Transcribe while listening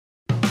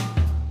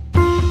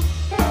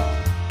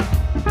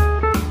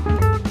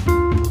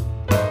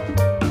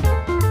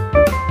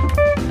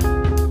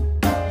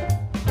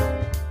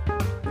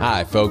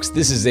Hi, folks.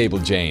 This is Abel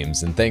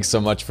James, and thanks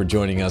so much for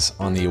joining us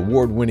on the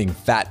award-winning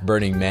Fat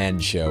Burning Man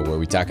Show, where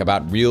we talk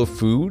about real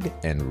food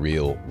and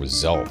real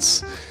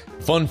results.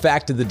 Fun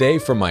fact of the day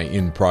from my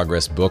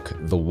in-progress book,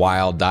 The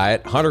Wild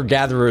Diet.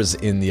 Hunter-gatherers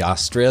in the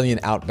Australian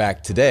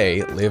outback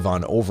today live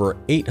on over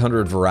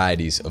 800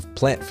 varieties of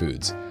plant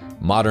foods.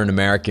 Modern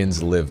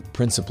Americans live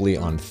principally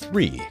on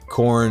 3,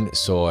 corn,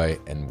 soy,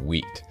 and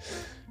wheat.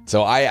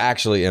 So I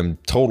actually am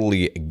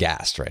totally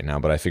gassed right now,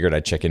 but I figured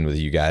I'd check in with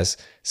you guys.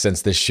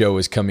 Since this show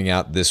is coming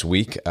out this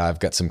week, I've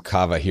got some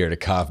kava here to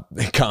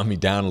calm me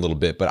down a little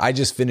bit. But I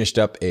just finished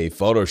up a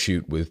photo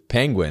shoot with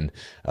Penguin,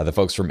 the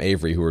folks from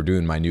Avery who are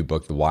doing my new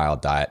book, The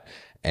Wild Diet.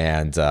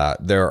 And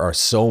there are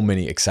so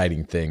many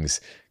exciting things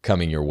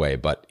coming your way.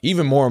 But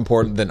even more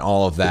important than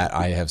all of that,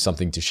 I have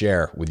something to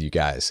share with you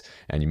guys.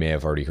 And you may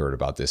have already heard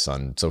about this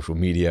on social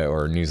media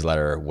or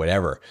newsletter or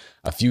whatever.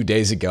 A few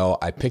days ago,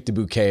 I picked a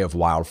bouquet of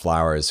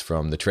wildflowers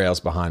from the trails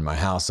behind my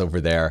house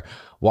over there,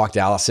 walked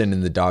Allison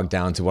and the dog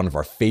down to one of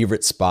our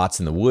favorite spots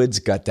in the woods,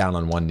 got down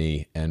on one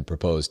knee, and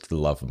proposed to the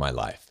love of my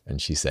life. And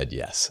she said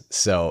yes.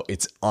 So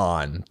it's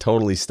on.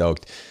 Totally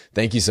stoked.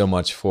 Thank you so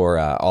much for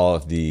all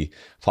of the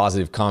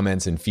positive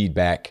comments and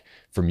feedback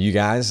from you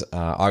guys.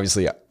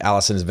 Obviously,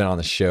 Allison has been on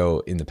the show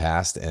in the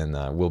past and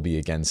will be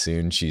again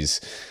soon. She's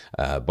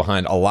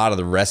behind a lot of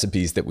the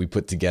recipes that we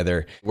put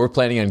together. We're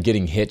planning on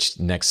getting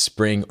hitched next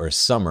spring or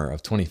summer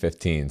of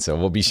 2015. So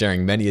we'll be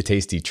sharing many a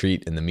tasty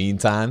treat in the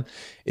meantime.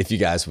 If you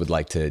guys would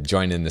like to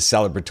join in the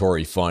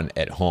celebratory fun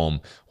at home,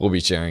 we'll be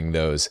sharing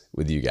those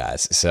with you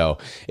guys. So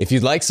if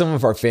you'd like some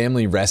of our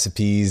family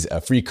recipes,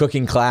 a free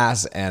cooking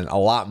class, and a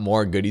lot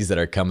more goodies that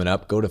are coming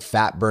up, go to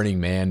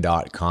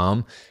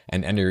fatburningman.com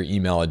and enter your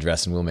email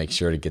address, and we'll make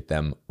sure to get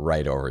them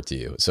right over to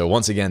you. So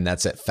once again,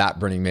 that's at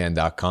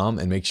fatburningman.com,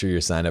 and make sure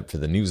you're signed up for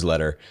the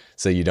newsletter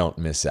so you don't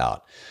miss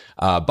out.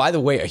 By the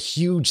way, a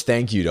huge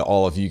thank you to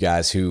all of you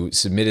guys who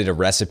submitted a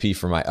recipe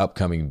for my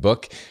upcoming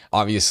book.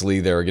 Obviously,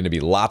 there are going to be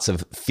lots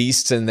of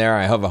feasts in there.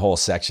 I have a whole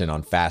section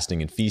on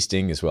fasting and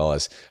feasting, as well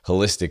as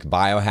holistic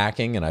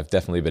biohacking, and I've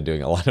definitely been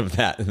doing a lot of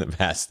that in the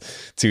past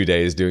 2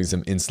 days, doing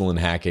some insulin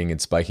hacking and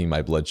spiking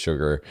my blood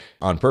sugar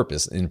on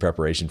purpose in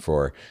preparation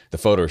for the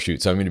photo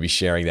shoot. So I'm going to be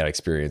sharing that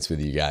experience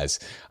with you guys.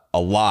 A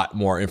lot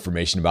more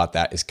information about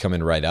that is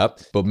coming right up.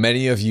 But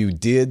many of you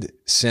did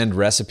send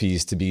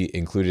recipes to be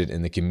included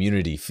in the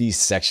community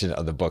feast section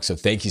of the book. So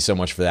thank you so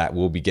much for that.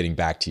 We'll be getting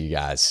back to you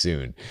guys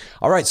soon.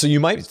 All right, so you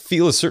might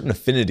feel a certain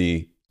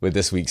affinity with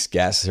this week's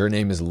guest. Her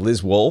name is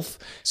Liz Wolfe.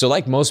 So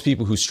like most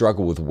people who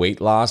struggle with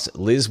weight loss,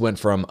 Liz went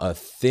from a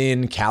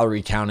thin,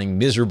 calorie-counting,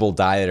 miserable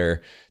dieter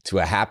to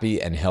a happy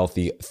and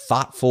healthy,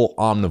 thoughtful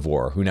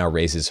omnivore who now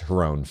raises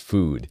her own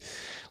food.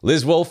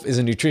 Liz Wolfe is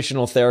a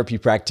nutritional therapy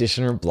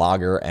practitioner,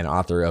 blogger, and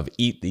author of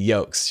Eat the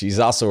Yolks. She's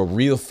also a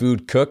real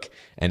food cook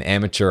and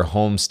amateur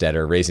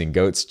homesteader, raising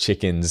goats,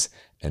 chickens,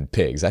 and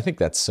pigs. I think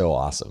that's so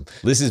awesome.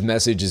 Liz's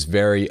message is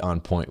very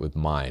on point with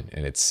mine,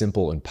 and it's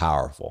simple and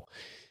powerful.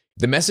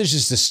 The message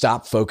is to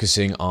stop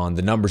focusing on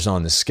the numbers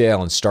on the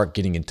scale and start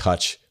getting in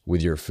touch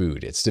with your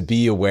food. It's to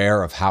be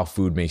aware of how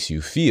food makes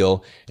you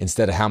feel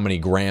instead of how many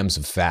grams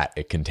of fat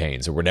it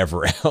contains or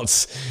whatever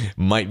else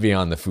might be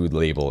on the food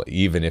label,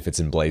 even if it's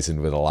emblazoned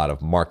with a lot of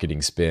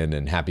marketing spin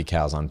and happy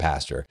cows on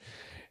pasture.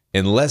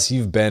 Unless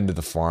you've been to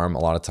the farm, a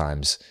lot of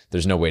times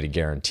there's no way to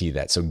guarantee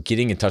that. So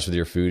getting in touch with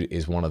your food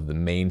is one of the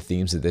main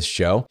themes of this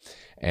show.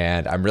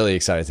 And I'm really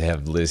excited to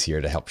have Liz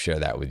here to help share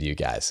that with you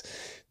guys.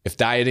 If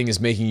dieting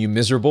is making you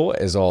miserable,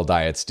 as all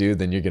diets do,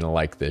 then you're going to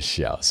like this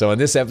show. So in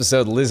this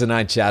episode, Liz and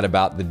I chat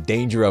about the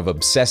danger of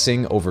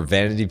obsessing over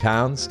vanity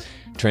pounds,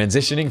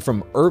 transitioning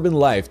from urban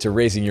life to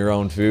raising your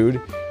own food,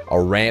 a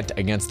rant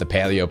against the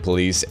paleo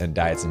police and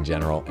diets in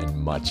general, and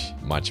much,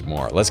 much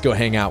more. Let's go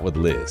hang out with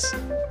Liz.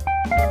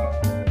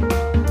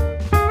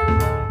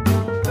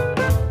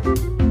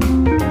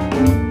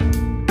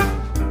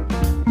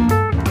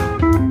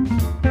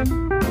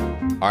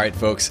 All right,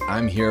 folks,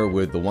 I'm here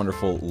with the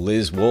wonderful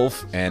Liz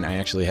Wolfe, and I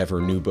actually have her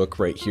new book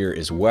right here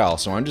as well.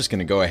 So I'm just going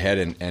to go ahead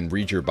and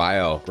read your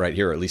bio right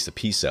here, or at least a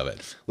piece of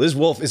it. Liz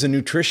Wolfe is a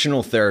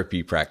nutritional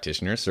therapy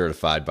practitioner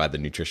certified by the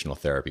Nutritional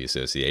Therapy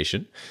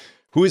Association,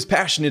 who is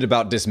passionate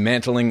about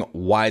dismantling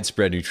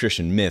widespread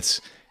nutrition myths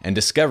and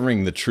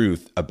discovering the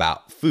truth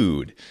about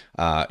food.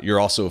 You're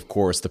also, of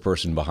course, the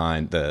person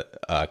behind the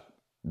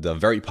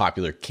very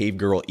popular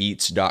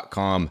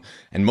CaveGirlEats.com.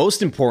 And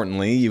most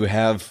importantly, you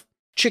have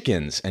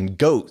chickens and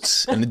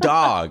goats and a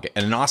dog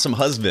and an awesome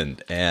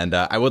husband. And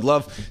I would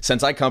love,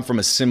 since I come from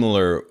a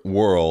similar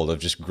world of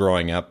just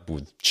growing up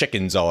with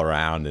chickens all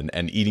around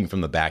and eating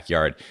from the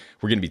backyard,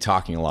 we're going to be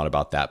talking a lot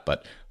about that.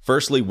 But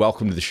firstly,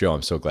 welcome to the show.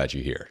 I'm so glad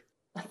you're here.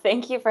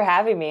 Thank you for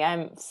having me.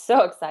 I'm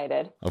so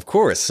excited. Of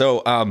course.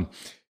 So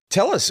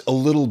tell us a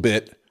little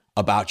bit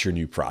about your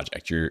new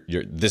project, your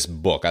this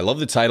book. I love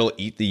the title,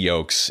 Eat the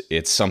Yolks.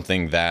 It's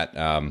something that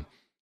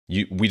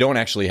we don't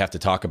actually have to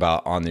talk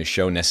about on this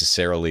show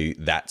necessarily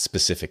that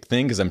specific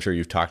thing, because I'm sure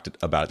you've talked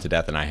about it to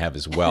death, and I have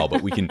as well.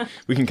 But we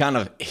can kind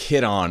of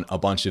hit on a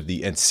bunch of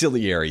the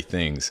ancillary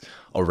things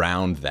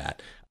around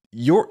that.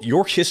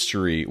 Your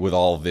history with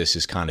all of this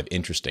is kind of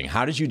interesting.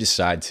 How did you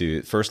decide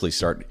to firstly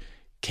start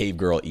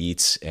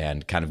CaveGirlEats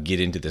and kind of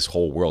get into this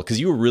whole world? Because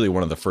you were really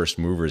one of the first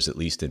movers, at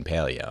least in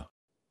paleo.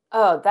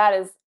 Oh,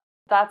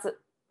 that's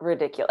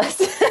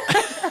ridiculous.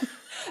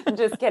 I'm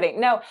just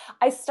kidding. No,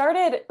 I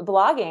started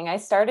blogging. I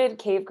started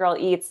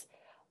CaveGirlEats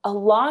a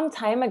long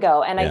time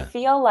ago. And I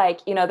feel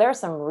like, there are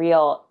some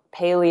real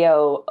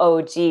paleo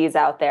OGs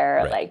out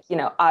there, Right.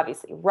 like,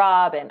 obviously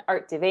Rob and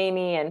Art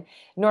Devaney and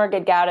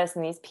Norgid Gaudas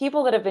and these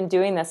people that have been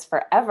doing this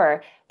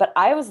forever. But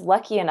I was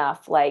lucky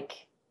enough,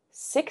 like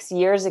 6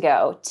 years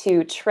ago,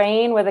 to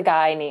train with a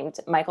guy named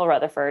Michael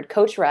Rutherford,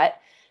 Coach Rut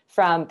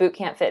from Boot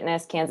Camp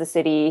Fitness, Kansas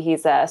City.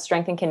 He's a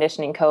strength and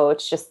conditioning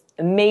coach, just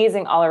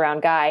amazing all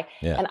around guy.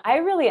 Yeah. And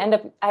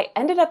I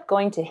ended up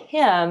going to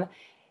him,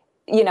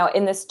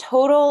 in this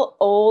total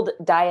old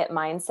diet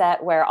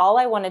mindset where all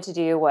I wanted to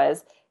do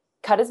was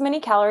cut as many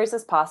calories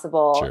as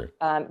possible,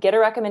 Sure. Get a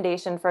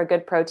recommendation for a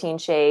good protein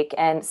shake,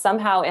 and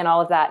somehow in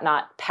all of that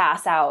not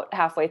pass out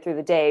halfway through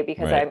the day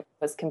because I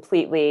was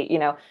completely,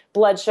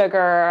 blood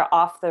sugar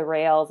off the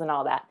rails and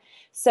all that.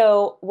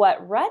 So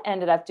what Rhett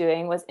ended up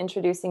doing was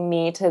introducing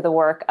me to the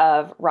work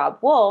of Rob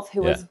Wolfe,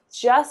 who was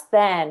just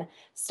then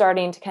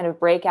starting to kind of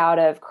break out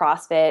of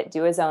CrossFit,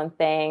 do his own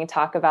thing,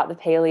 talk about the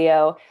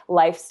paleo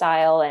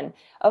lifestyle. And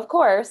of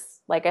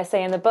course, like I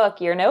say in the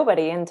book, you're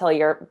nobody until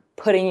you're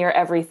putting your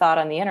every thought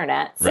on the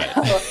internet. So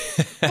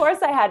of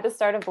course I had to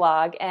start a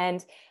blog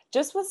and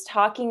just was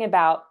talking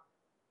about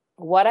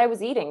what I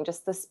was eating,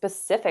 just the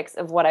specifics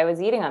of what I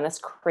was eating on this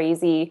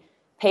crazy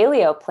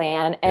paleo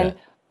plan. And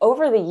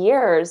over the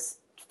years,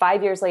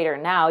 5 years later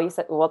now, you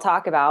said, we'll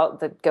talk about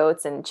the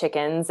goats and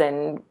chickens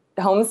and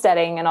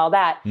homesteading and all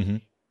that. Mm-hmm.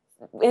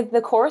 In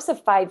the course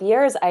of 5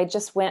 years, I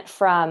just went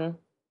from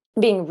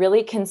being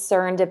really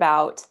concerned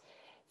about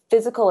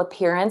physical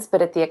appearance,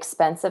 but at the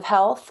expense of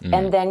health,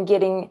 and then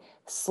getting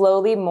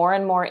slowly more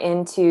and more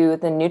into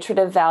the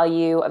nutritive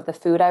value of the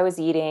food I was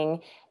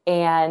eating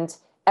and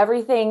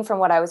everything from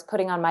what I was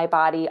putting on my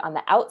body on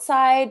the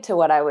outside to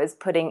what I was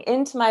putting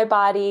into my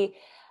body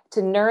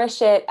to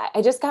nourish it.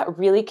 I just got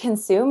really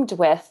consumed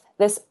with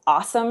this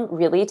awesome,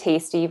 really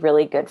tasty,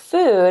 really good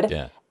food.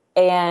 Yeah.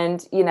 And,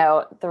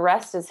 the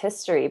rest is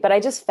history. But I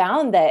just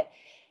found that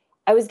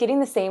I was getting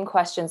the same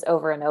questions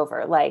over and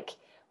over. Like,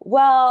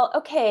 well,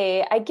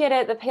 okay, I get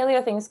it. The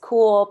paleo thing's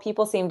cool.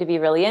 People seem to be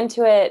really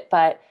into it.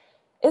 But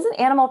isn't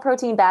animal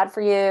protein bad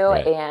for you?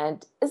 Right.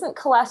 And isn't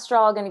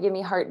cholesterol going to give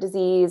me heart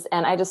disease?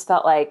 And I just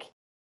felt like,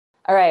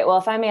 all right, well,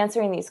 if I'm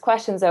answering these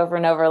questions over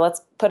and over,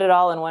 let's put it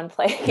all in one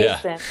place. Yeah.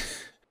 And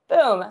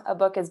boom, a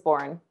book is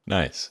born.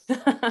 Nice.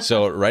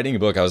 So writing a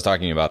book, I was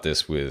talking about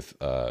this with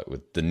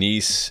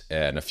Denise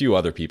and a few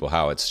other people,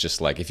 how it's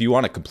just like, if you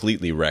want to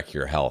completely wreck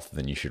your health,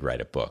 then you should write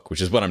a book, which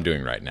is what I'm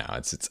doing right now.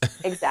 It's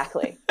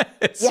Exactly.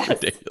 it's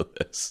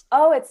ridiculous.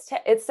 Oh,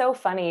 it's so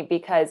funny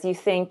because you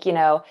think, you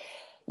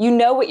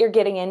know what you're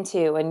getting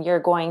into and you're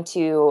going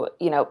to,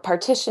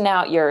 partition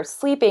out your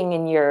sleeping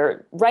and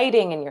your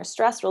writing and your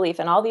stress relief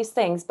and all these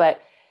things,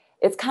 but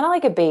it's kind of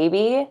like a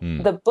baby.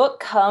 The book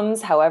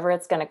comes however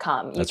it's going to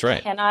come. That's right.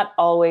 You cannot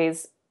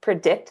always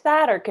predict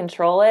that or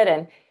control it.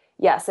 And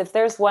yes, if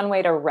there's one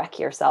way to wreck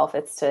yourself,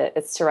 it's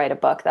to write a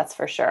book. That's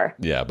for sure.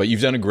 Yeah, but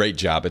you've done a great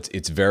job.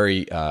 It's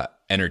very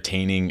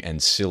entertaining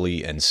and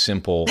silly and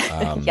simple,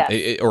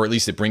 or at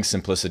least it brings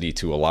simplicity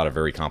to a lot of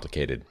very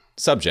complicated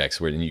subjects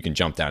where you can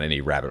jump down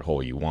any rabbit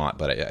hole you want.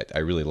 But I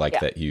really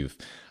like that you've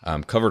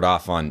covered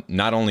off on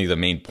not only the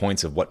main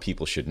points of what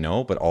people should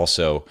know, but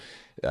also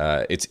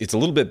it's a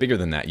little bit bigger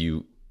than that.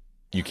 You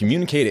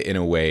communicate it in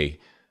a way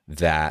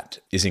that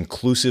is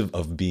inclusive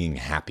of being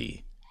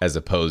happy, as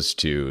opposed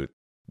to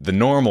the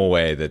normal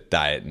way that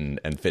diet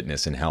and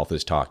fitness and health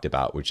is talked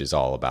about, which is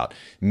all about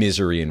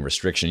misery and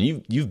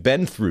restriction. You've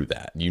been through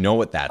that. You know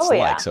what that's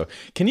like. So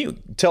can you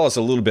tell us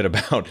a little bit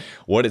about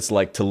what it's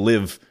like to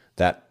live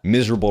that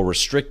miserable,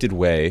 restricted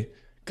way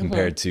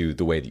compared to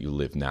the way that you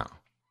live now?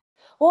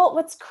 Well,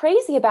 what's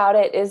crazy about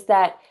it is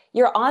that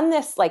you're on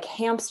this like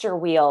hamster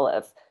wheel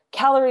of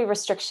calorie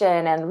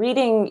restriction and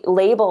reading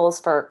labels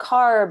for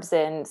carbs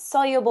and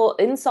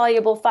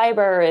insoluble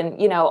fiber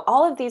and,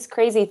 all of these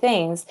crazy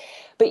things,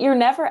 but you're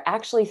never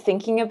actually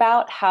thinking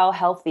about how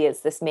healthy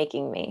is this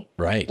making me?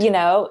 Right.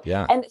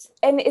 Yeah. And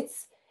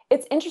it's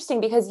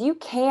interesting because you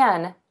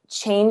can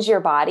change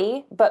your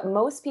body, but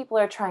most people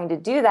are trying to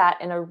do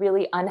that in a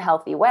really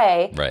unhealthy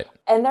way. Right.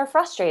 And they're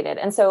frustrated.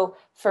 And so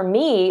for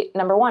me,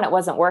 number one, it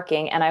wasn't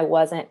working and I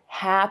wasn't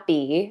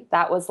happy.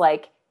 That was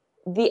like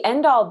the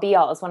end all be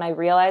all is when I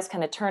realized,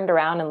 kind of turned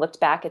around and looked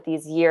back at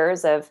these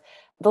years of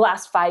the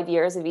last 5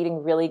 years of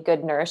eating really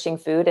good, nourishing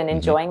food and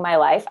enjoying my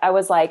life. I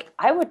was like,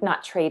 I would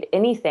not trade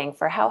anything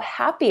for how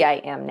happy I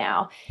am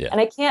now. Yeah. And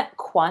I can't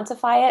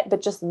quantify it,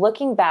 but just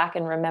looking back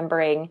and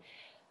remembering,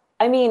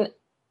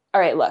 all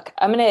right, look,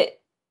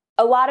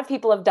 a lot of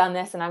people have done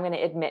this and I'm going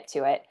to admit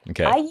to it.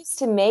 Okay. I used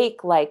to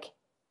make like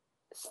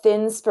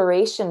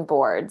thinspiration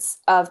boards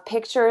of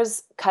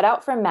pictures cut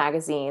out from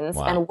magazines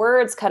and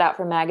words cut out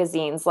from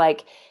magazines.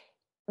 Like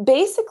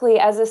basically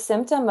as a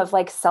symptom of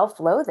like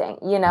self-loathing,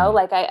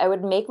 like I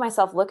would make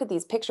myself look at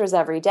these pictures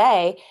every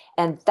day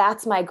and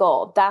that's my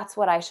goal. That's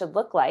what I should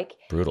look like.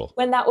 Brutal.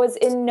 When that was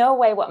in no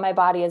way what my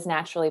body is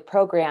naturally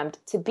programmed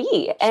to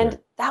be. And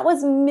that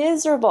was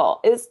miserable.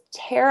 It was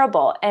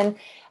terrible. And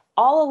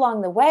all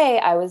along the way,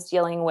 I was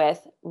dealing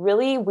with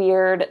really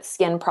weird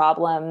skin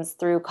problems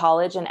through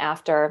college and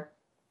after.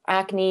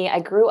 Acne.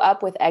 I grew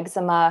up with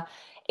eczema,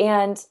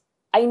 and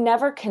I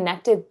never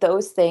connected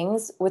those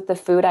things with the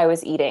food I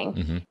was eating.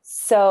 Mm-hmm.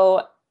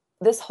 So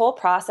this whole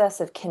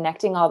process of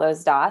connecting all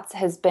those dots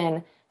has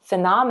been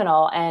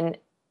phenomenal. And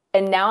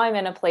now I'm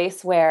in a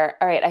place where,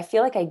 all right, I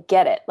feel like I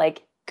get it.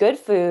 Like good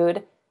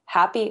food,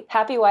 happy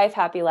wife,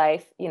 happy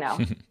life,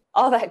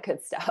 all that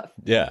good stuff.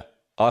 Yeah.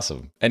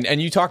 Awesome.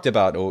 And you talked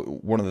about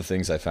one of the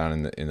things I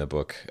found in the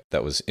book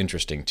that was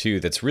interesting too,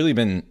 that's really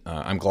been,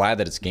 I'm glad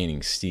that it's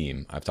gaining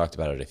steam. I've talked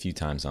about it a few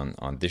times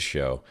on this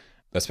show,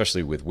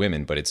 especially with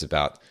women, but it's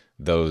about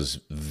those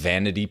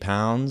vanity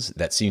pounds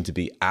that seem to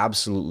be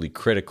absolutely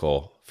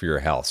critical for your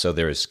health. So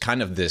there's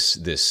kind of this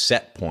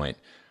set point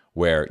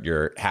where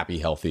you're happy,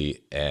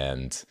 healthy,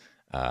 and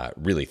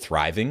really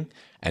thriving.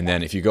 And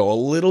then if you go a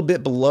little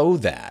bit below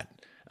that,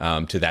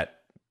 to that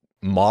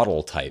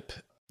model type,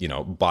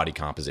 body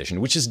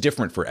composition, which is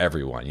different for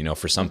everyone.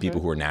 For some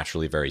people who are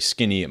naturally very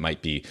skinny, it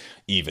might be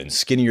even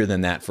skinnier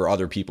than that. For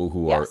other people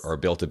who are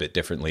built a bit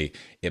differently,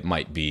 it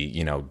might be,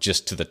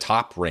 just to the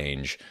top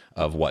range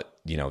of what,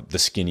 the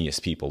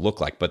skinniest people look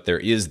like. But there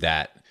is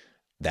that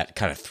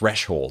kind of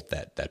threshold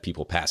that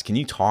people pass. Can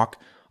you talk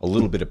a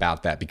little bit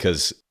about that?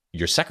 Because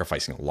you're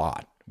sacrificing a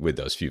lot with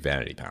those few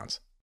vanity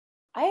pounds.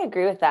 I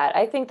agree with that.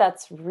 I think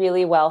that's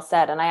really well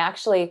said. And I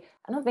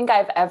don't think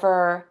I've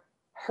ever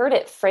heard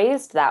it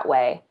phrased that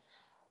way.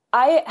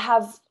 I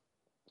have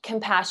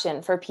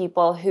compassion for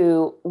people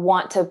who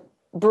want to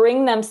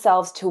bring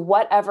themselves to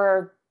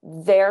whatever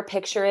their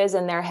picture is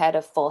in their head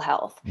of full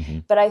health. Mm-hmm.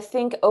 But I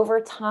think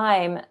over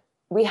time,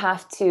 we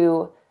have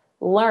to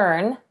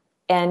learn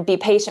and be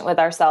patient with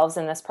ourselves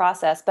in this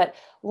process, but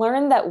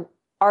learn that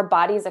our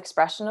body's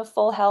expression of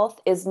full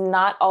health is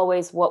not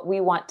always what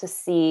we want to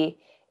see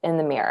in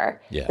the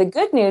mirror. Yeah. The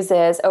good news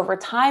is over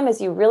time,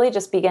 as you really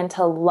just begin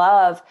to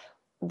love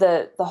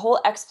the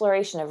whole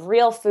exploration of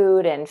real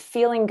food and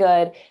feeling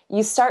good,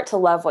 you start to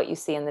love what you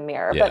see in the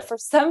mirror. Yeah. But for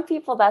some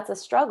people, that's a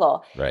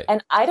struggle. Right.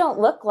 And I don't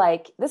look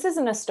like, this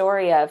isn't a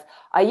story of,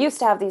 I used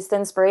to have these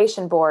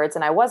Thinspiration boards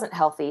and I wasn't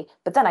healthy,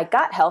 but then I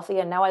got healthy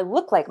and now I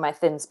look like my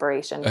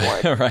Thinspiration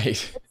board. Right.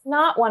 It's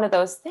not one of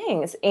those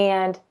things.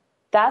 And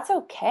that's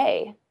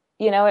okay.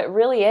 It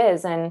really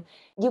is. And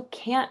you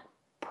can't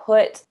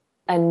put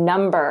a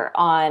number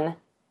on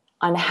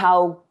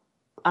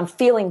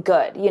feeling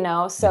good,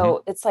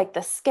 So it's like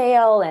the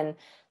scale and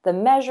the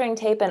measuring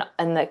tape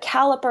and the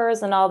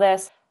calipers and all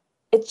this.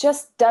 It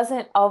just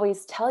doesn't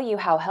always tell you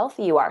how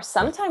healthy you are.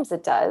 Sometimes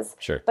it does,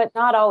 sure, but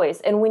not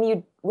always. And when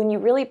you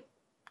really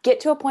get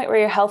to a point where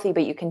you're healthy,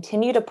 but you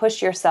continue to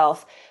push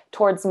yourself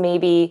towards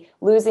maybe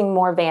losing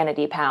more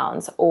vanity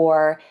pounds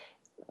or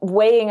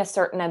weighing a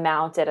certain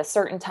amount at a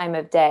certain time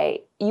of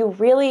day, you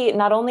really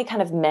not only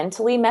kind of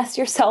mentally mess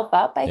yourself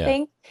up, I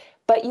think,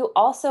 but you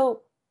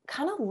also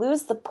kind of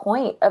lose the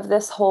point of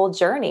this whole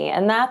journey.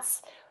 And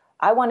that's,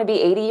 I want to be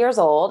 80 years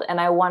old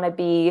and I want to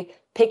be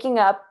picking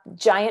up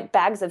giant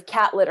bags of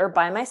cat litter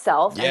by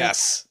myself.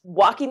 Yes. And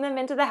walking them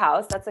into the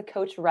house. That's a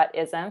Coach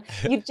Rut-ism.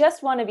 You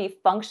just want to be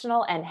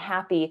functional and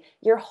happy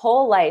your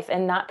whole life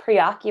and not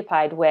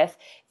preoccupied with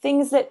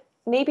things that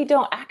maybe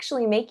don't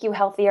actually make you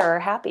healthier or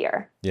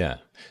happier. Yeah.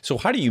 So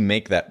how do you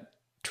make that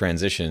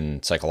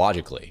transition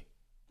psychologically?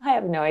 I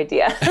have no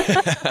idea.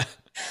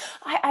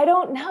 I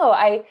don't know.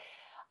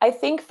 I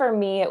think for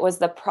me, it was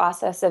the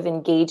process of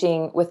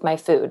engaging with my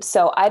food.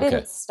 So I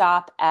didn't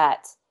stop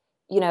at,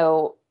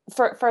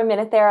 for a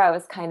minute there, I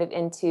was kind of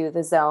into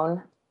the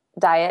zone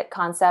diet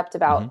concept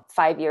about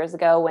 5 years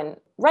ago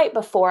right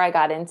before I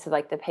got into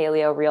like the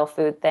paleo real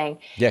food thing.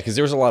 Yeah, because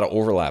there was a lot of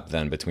overlap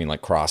then between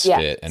like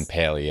CrossFit and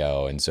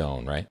paleo and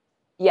zone, right?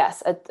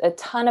 Yes, a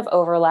ton of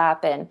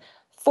overlap and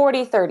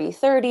 40, 30,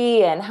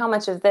 30 and how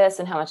much of this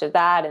and how much of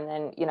that. And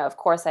then, of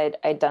course,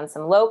 I'd done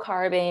some low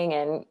carbing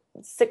and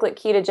cyclic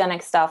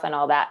ketogenic stuff and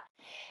all that.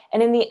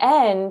 And in the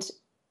end,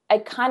 I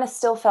kind of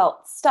still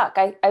felt stuck.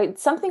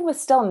 Something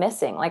was still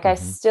missing. Like I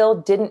still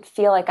didn't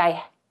feel like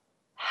I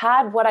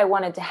had what I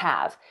wanted to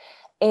have.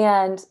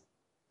 And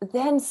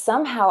then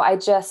somehow I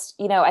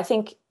just, I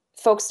think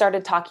folks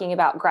started talking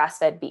about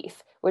grass-fed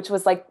beef, which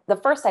was like the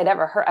first I'd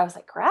ever heard. I was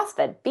like,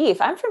 grass-fed beef?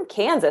 I'm from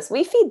Kansas.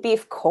 We feed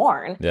beef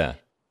corn. Yeah.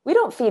 We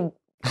don't feed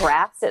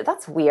grass.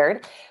 That's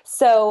weird.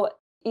 So,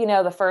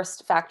 the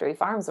first factory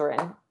farms were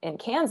in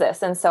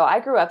Kansas. And so I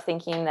grew up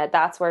thinking that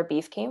that's where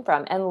beef came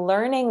from and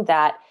learning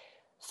that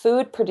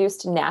food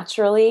produced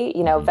naturally,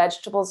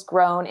 vegetables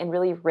grown in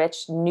really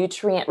rich,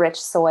 nutrient-rich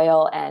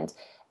soil and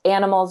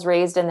animals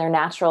raised in their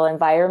natural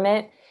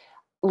environment.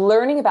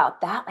 Learning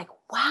about that, like,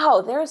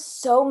 wow, there's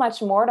so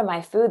much more to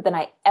my food than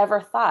I ever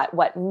thought.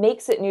 What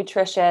makes it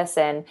nutritious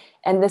and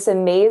this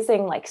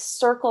amazing like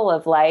circle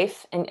of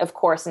life. And of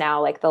course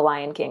now like the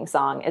Lion King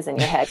song is in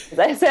your head because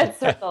I said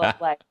circle of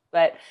life,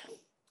 but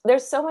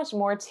there's so much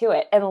more to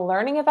it. And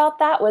learning about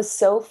that was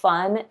so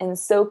fun and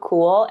so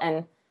cool.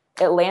 And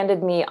it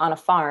landed me on a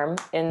farm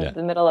in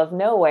the middle of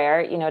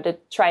nowhere, you know, to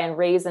try and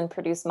raise and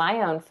produce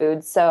my own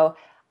food. So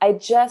I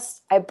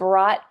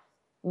brought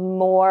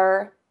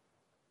more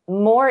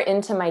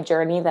into my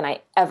journey than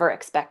I ever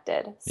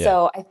expected. Yeah.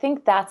 So I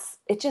think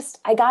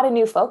I got a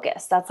new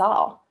focus. That's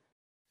all.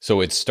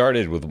 So it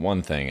started with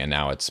one thing and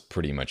now it's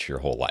pretty much your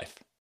whole life.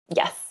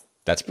 Yes.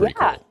 That's pretty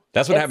cool.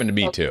 That's what happened to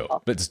me too.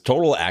 Cool. It's a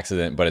total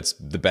accident, but it's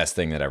the best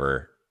thing that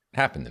ever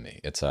happened to me.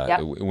 It's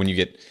when you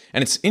get,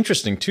 and it's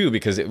interesting too,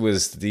 because it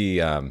was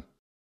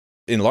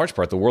in large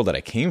part, the world that I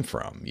came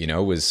from, you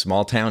know, was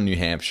small town New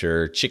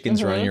Hampshire,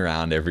 chickens running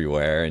around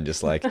everywhere and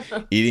just like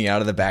eating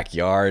out of the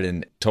backyard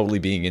and totally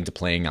being into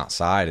playing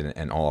outside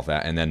and all of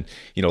that. And then,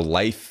 you know,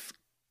 life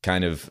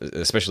kind of,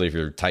 especially if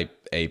you're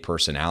type A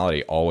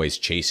personality, always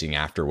chasing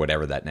after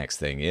whatever that next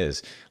thing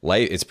is,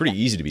 life, it's pretty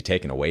easy to be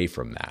taken away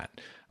from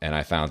that. And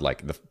I found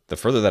like the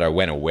further that I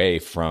went away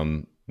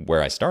from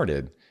where I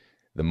started,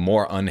 the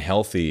more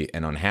unhealthy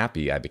and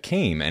unhappy I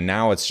became. And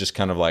now it's just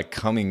kind of like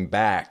coming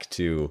back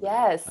to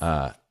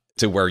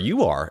where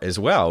you are as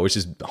well, which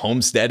is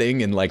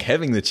homesteading and like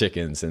having the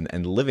chickens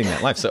and living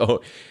that life.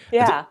 So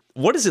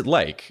what is it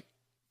like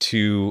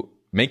to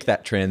make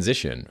that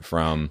transition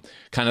from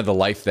kind of the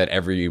life that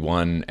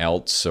everyone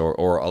else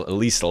or at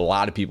least a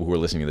lot of people who are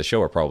listening to the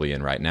show are probably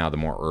in right now, the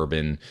more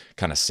urban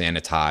kind of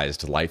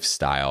sanitized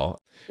lifestyle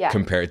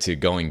compared to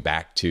going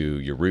back to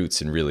your roots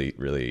and really,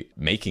 really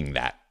making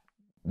that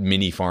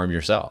mini farm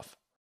yourself?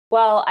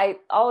 Well,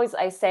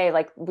 I say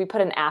like we put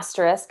an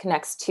asterisk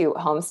next to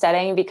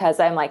homesteading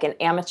because I'm like an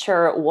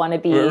amateur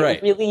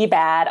wannabe, really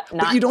bad.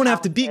 But you don't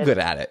have to be good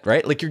at it,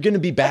 right? Like you're going to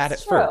be bad at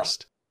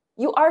first.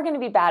 You are going to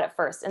be bad at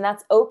first, and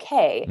that's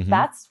okay. Mm-hmm.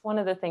 That's one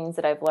of the things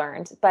that I've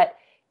learned. But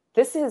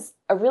this is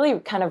a really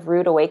kind of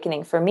rude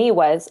awakening for me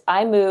was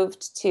I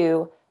moved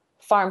to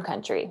farm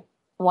country,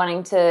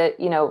 wanting to,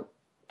 you know,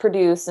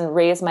 produce and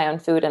raise my own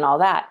food and all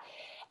that.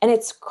 And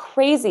it's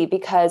crazy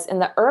because in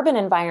the urban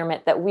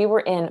environment that we were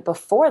in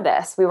before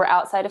this, we were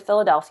outside of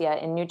Philadelphia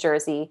in New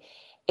Jersey,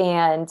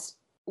 and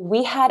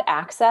we had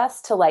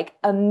access to like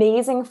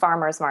amazing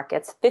farmers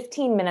markets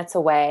 15 minutes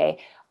away,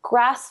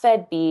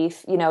 grass-fed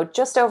beef, you know,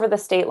 just over the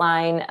state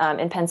line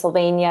in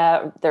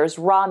Pennsylvania. There's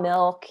raw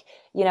milk,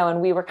 you know,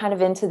 and we were kind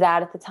of into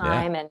that at the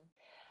time. And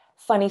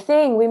funny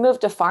thing, we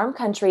moved to farm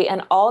country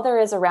and all there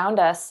is around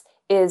us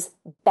is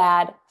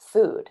bad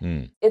food.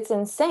 It's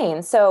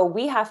insane. So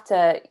we have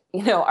to,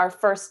 you know, our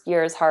first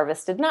year's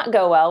harvest did not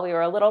go well. We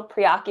were a little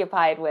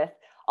preoccupied with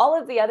all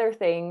of the other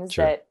things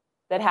that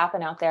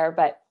happen out there.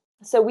 But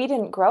so we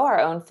didn't grow our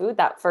own food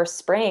that first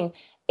spring.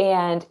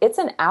 And it's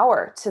an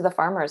hour to the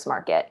farmer's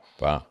market.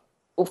 Wow.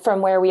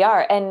 From where we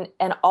are. And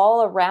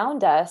all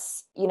around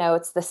us, you know,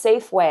 it's the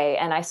Safeway.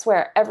 And I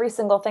swear every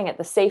single thing at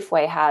the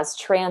Safeway has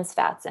trans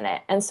fats in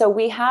it. And so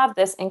we have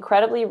this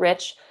incredibly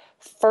rich,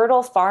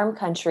 fertile farm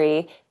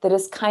country that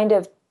is kind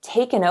of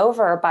taken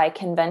over by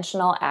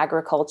conventional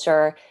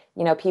agriculture,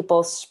 you know,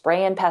 people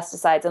spraying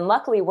pesticides. And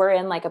luckily we're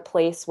in like a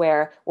place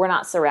where we're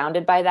not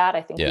surrounded by that.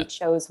 I think we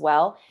chose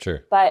well.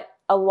 Sure. But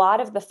a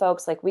lot of the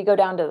folks, like we go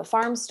down to the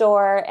farm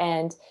store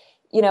and,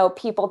 you know,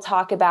 people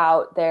talk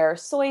about their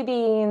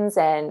soybeans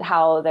and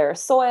how their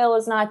soil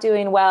is not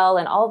doing well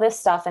and all this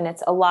stuff. And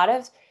it's a lot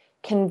of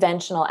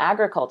conventional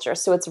agriculture.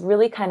 So it's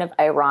really kind of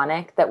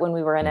ironic that when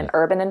we were in an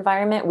urban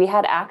environment, we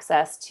had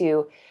access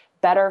to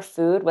better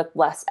food with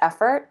less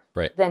effort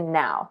than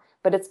now.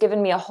 But it's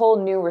given me a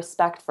whole new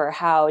respect for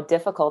how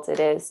difficult it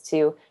is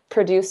to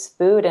produce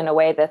food in a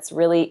way that's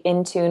really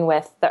in tune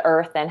with the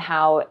earth and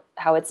how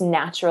it's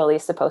naturally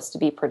supposed to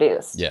be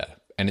produced. Yeah.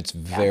 And it's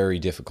very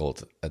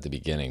difficult at the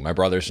beginning. My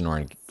brother's an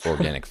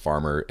organic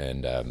farmer,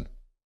 and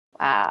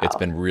it's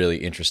been really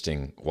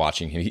interesting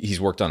watching him.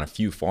 He's worked on a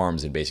few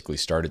farms and basically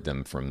started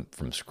them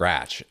from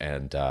scratch.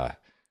 And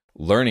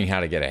learning how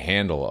to get a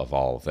handle of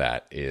all of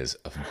that is,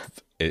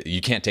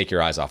 you can't take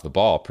your eyes off the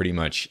ball pretty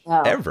much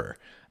ever,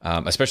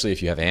 especially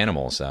if you have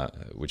animals,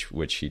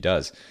 which he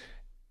does.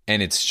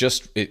 And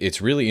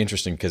it's really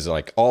interesting because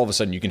like all of a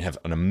sudden you can have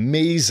an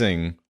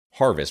amazing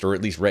harvest, or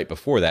at least right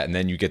before that, and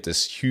then you get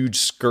this huge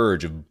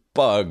scourge of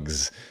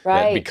bugs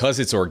that because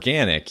it's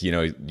organic, you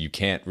know, you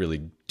can't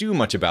really do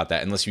much about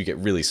that unless you get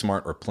really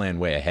smart or plan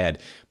way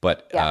ahead.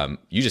 But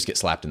you just get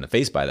slapped in the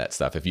face by that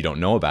stuff if you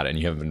don't know about it and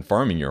you haven't been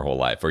farming your whole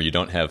life, or you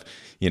don't have,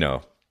 you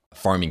know, a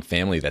farming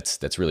family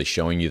that's really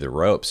showing you the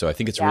ropes. So I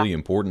think it's really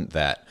important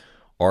that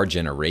our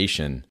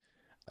generation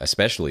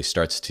especially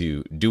starts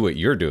to do what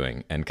you're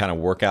doing and kind of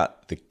work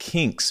out the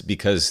kinks,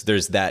 because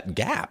there's that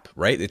gap,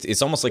 right?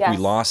 It's almost like we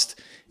lost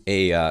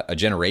a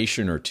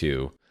generation or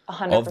two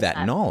 100%. Of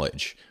that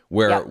knowledge,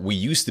 where we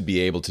used to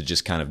be able to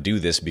just kind of do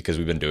this because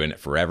we've been doing it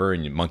forever,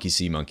 and monkey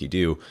see, monkey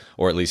do,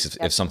 or at least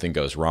if something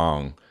goes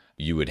wrong,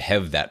 you would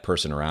have that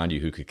person around you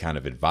who could kind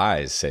of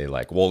advise, say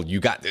like, well, you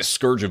got this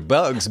scourge of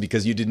bugs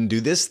because you didn't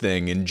do this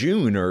thing in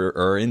June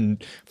or in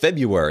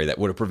February that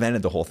would have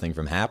prevented the whole thing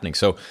from happening.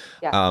 So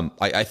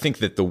I think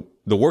that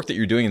the work that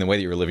you're doing and the way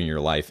that you're living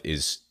your life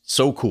is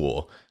so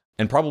cool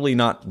and probably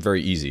not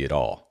very easy at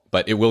all,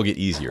 but it will get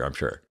easier, I'm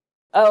sure.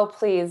 Oh,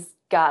 please,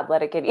 God,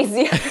 let it get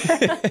easier.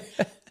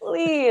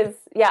 Please.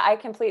 Yeah, I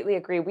completely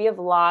agree. We have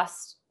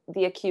lost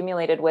the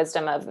accumulated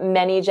wisdom of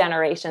many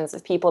generations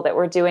of people that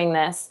were doing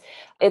this.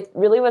 It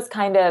really was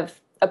kind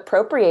of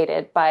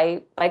appropriated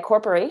by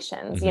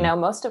corporations. Mm-hmm. You know,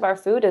 most of our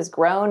food is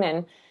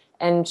grown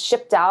and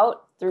shipped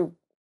out through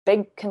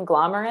big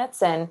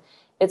conglomerates, and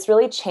it's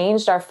really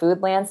changed our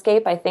food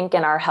landscape, I think,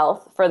 and our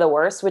health for the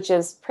worse, which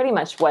is pretty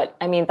much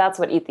that's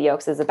what Eat the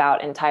Yolks is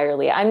about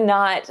entirely. I'm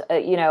not,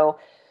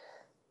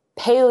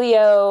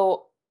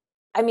 paleo.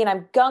 I'm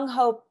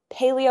gung-ho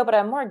paleo, but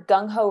I'm more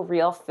gung-ho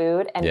real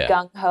food and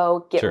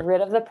gung-ho get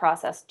rid of the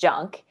processed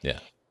junk. Yeah.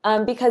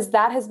 Because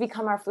that has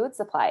become our food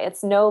supply.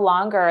 It's no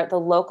longer the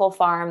local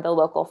farm, the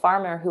local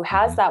farmer who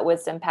has that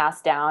wisdom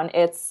passed down.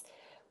 It's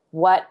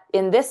what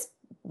in this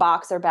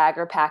box or bag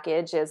or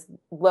package is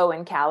low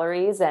in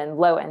calories and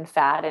low in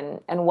fat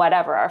and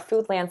whatever. Our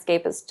food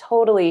landscape is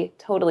totally,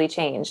 totally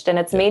changed. And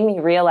it's made me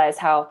realize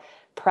how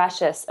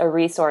precious a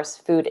resource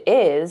food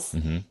is.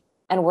 Mm-hmm.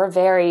 And we're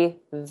very,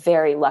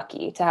 very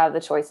lucky to have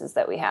the choices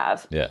that we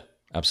have. Yeah,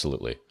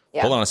 absolutely.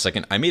 Yeah. Hold on a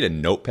second. I made a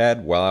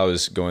notepad while I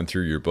was going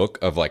through your book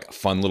of like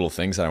fun little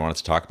things that I wanted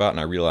to talk about.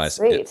 And I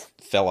realized it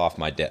fell off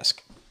my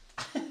desk.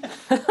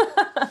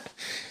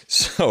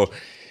 So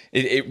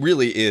it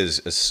really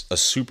is a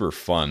super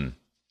fun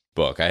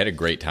book. I had a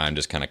great time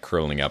just kind of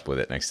curling up with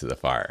it next to the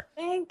fire.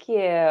 Thank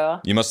you.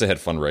 You must have had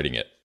fun writing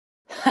it.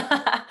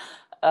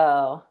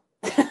 Oh.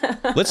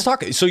 Let's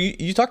talk. So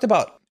you talked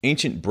about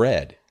ancient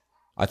bread.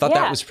 I thought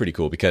that was pretty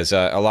cool because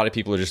a lot of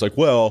people are just like,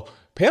 well,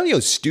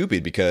 paleo's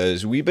stupid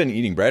because we've been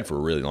eating bread for a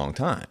really long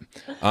time.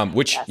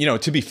 Which,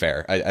 to be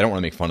fair, I don't want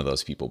to make fun of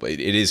those people, but it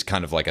is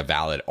kind of like a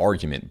valid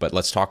argument. But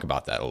let's talk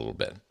about that a little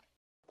bit.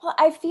 Well,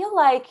 I feel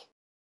like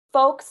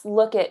folks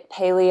look at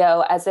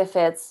paleo as if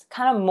it's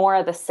kind of more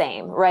of the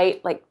same,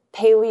 right? Like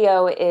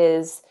paleo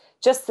is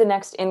just the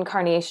next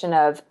incarnation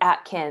of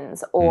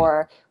Atkins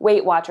or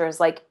Weight Watchers.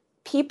 Like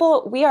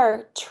people, we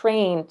are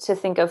trained to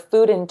think of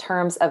food in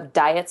terms of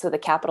diets with a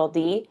capital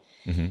D.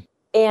 Mm-hmm.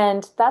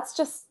 And that's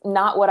just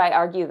not what I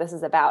argue this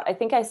is about. I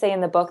think I say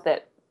in the book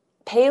that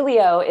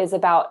paleo is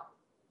about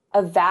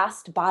a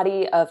vast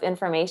body of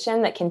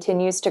information that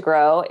continues to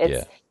grow.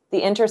 It's the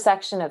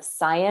intersection of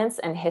science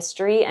and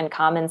history and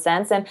common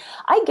sense. And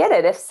I get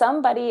it. If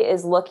somebody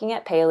is looking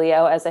at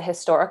paleo as a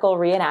historical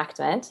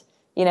reenactment,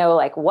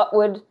 like what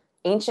would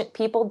ancient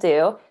people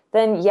do?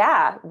 Then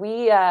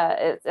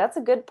that's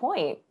a good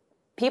point.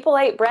 People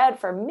ate bread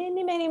for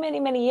many, many, many,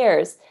 many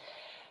years.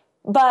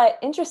 But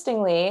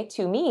interestingly,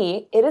 to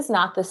me, it is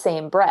not the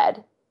same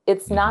bread.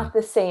 It's not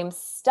the same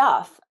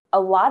stuff. A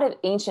lot of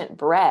ancient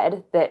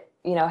bread that,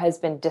 has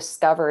been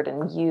discovered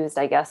and used,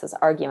 I guess, as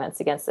arguments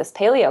against this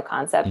paleo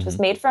concept was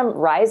made from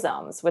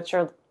rhizomes,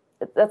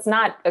 that's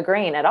not a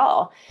grain at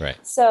all. Right.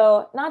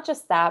 So not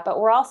just that, but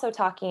we're also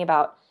talking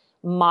about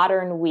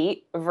modern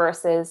wheat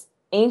versus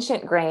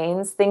ancient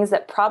grains, things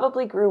that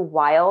probably grew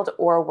wild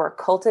or were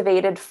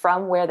cultivated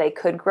from where they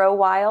could grow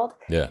wild.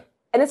 Yeah.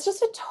 And it's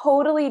just a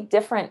totally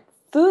different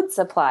food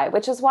supply,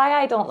 which is why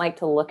I don't like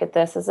to look at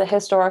this as a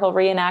historical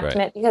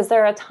reenactment, because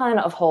there are a ton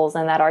of holes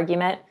in that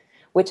argument,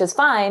 which is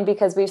fine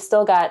because we've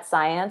still got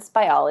science,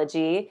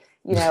 biology,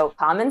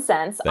 common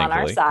sense on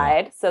our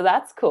side. Yeah. So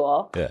that's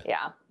cool.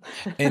 Yeah.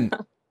 And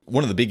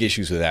one of the big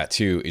issues with that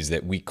too is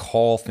that we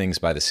call things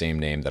by the same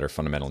name that are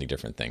fundamentally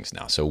different things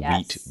now. So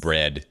wheat,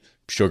 bread,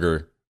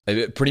 sugar,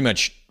 pretty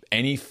much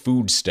any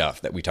food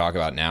stuff that we talk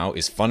about now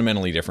is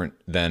fundamentally different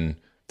than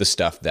the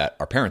stuff that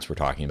our parents were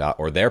talking about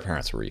or their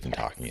parents were even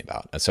talking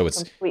about. And so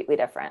it's completely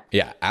different.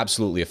 Yeah,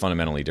 absolutely a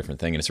fundamentally different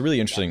thing. And it's really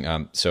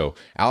interesting. So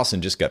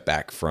Allison just got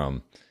back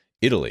from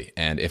Italy.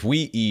 And if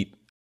we eat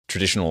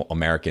traditional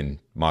American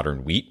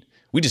modern wheat,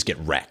 we just get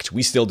wrecked.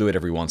 We still do it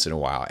every once in a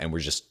while, and we're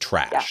just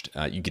trashed.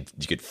 Yeah. You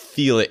could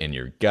feel it in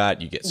your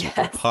gut. You get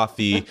super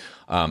puffy.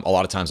 A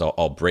lot of times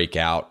I'll break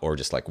out or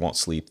just like won't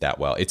sleep that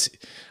well. It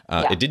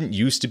didn't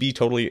used to be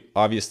totally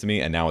obvious to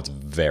me, and now it's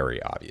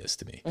very obvious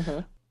to me. Mm-hmm.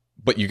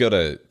 But you go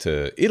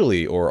to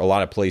Italy or a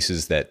lot of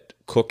places that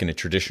cook in a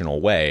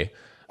traditional way,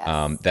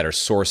 that are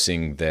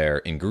sourcing their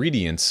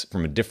ingredients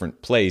from a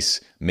different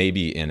place,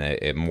 maybe in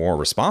a more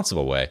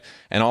responsible way.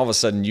 And all of a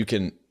sudden you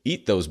can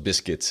eat those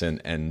biscuits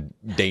and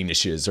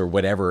danishes or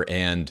whatever,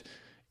 and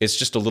it's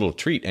just a little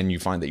treat, and you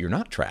find that you're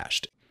not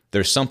trashed.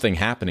 There's something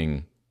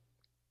happening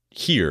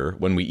here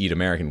when we eat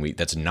American wheat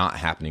that's not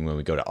happening when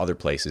we go to other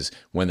places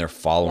when they're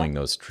following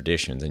those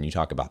traditions. And you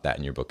talk about that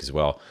in your book as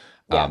well.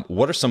 Yeah.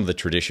 What are some of the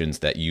traditions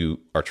that you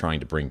are trying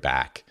to bring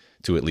back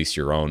to at least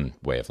your own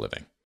way of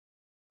living?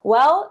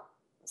 Well,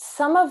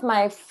 some of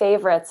my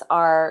favorites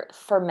are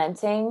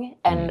fermenting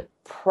and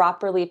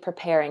properly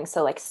preparing.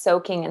 So like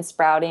soaking and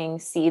sprouting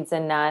seeds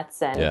and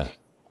nuts and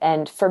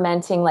and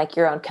fermenting like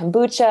your own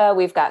kombucha.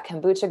 We've got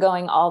kombucha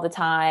going all the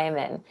time,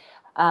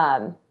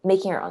 and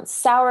making your own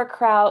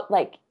sauerkraut,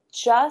 like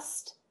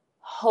just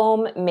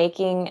home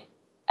making.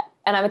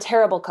 And I'm a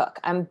terrible cook.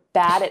 I'm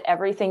bad at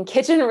everything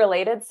kitchen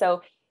related.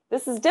 So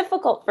this is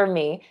difficult for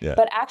me,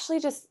 but actually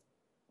just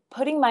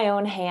putting my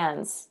own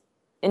hands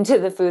into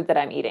the food that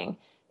I'm eating.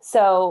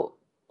 So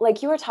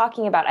like you were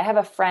talking about, I have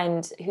a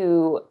friend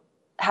who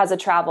has a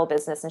travel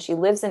business and she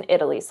lives in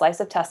Italy, slice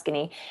of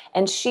Tuscany.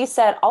 And she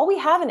said, all we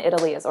have in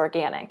Italy is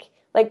organic.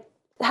 Like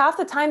half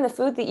the time the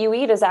food that you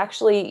eat is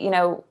actually,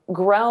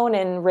 grown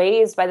and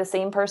raised by the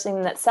same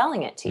person that's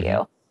selling it to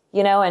you.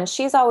 And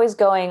she's always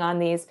going on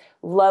these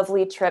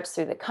lovely trips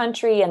through the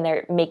country, and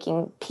they're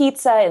making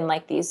pizza in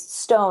like these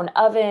stone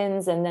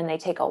ovens, and then they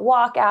take a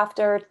walk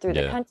after through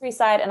the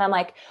countryside. And I'm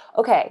like,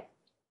 okay,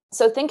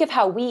 so think of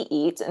how we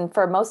eat. And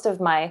for most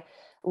of my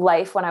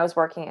life when I was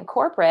working in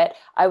corporate,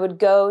 I would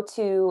go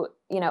to,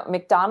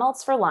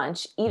 McDonald's for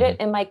lunch, eat it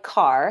in my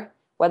car,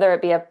 whether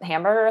it be a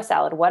hamburger or a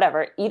salad,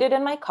 whatever, eat it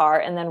in my car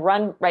and then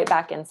run right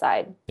back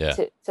inside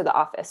to the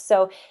office.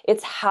 So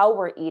it's how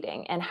we're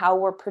eating and how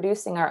we're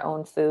producing our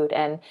own food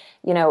and,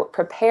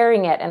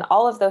 preparing it and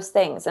all of those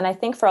things. And I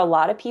think for a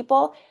lot of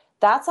people,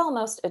 that's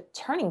almost a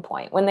turning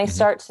point when they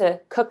start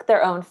to cook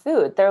their own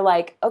food. They're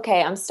like,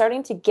 okay, I'm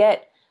starting to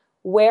get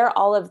where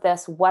all of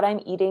this, what I'm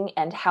eating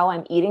and how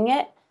I'm eating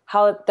it,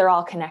 how they're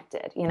all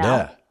connected,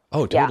 Yeah.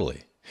 Oh,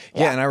 totally.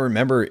 Yeah. And I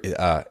remember,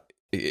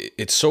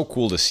 it's so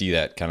cool to see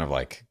that kind of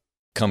like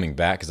coming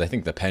back, because I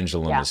think the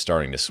pendulum is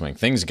starting to swing.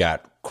 Things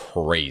got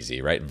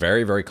crazy, right?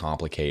 Very, very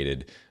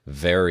complicated,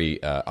 very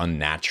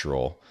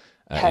unnatural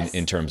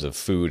in terms of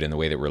food and the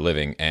way that we're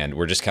living. And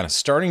we're just kind of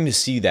starting to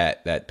see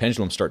that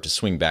pendulum start to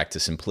swing back to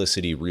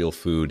simplicity, real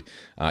food,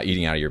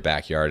 eating out of your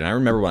backyard. And I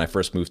remember when I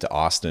first moved to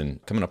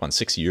Austin, coming up on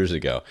 6 years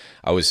ago,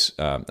 I'm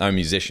a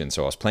musician,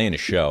 so I was playing a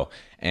show,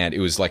 and it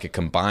was like a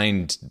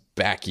combined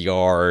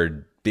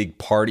backyard big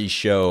party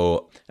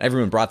show.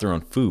 Everyone brought their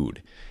own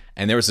food.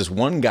 And there was this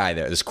one guy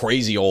there, this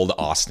crazy old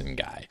Austin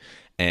guy.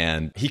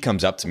 And he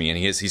comes up to me and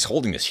he's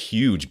holding this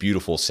huge,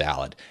 beautiful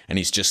salad. And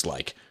he's just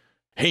like,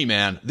 hey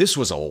man, this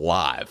was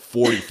alive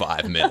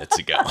 45 minutes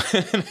ago.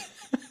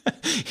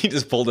 He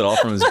just pulled it all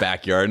from his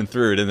backyard and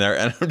threw it in there.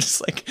 And I'm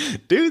just like,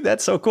 dude,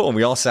 that's so cool. And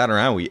we all sat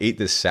around, we ate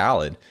this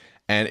salad,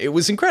 and it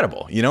was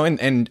incredible,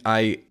 and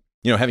I,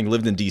 having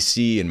lived in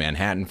DC and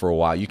Manhattan for a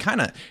while,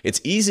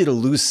 it's easy to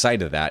lose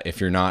sight of that if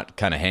you're not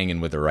kind of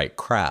hanging with the right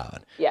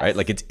crowd, right?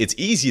 Like it's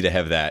easy to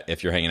have that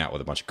if you're hanging out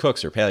with a bunch of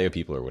cooks or paleo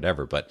people or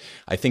whatever. But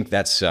I think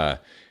that's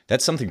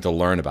something to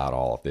learn about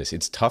all of this.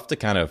 It's tough to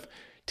kind of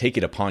take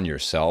it upon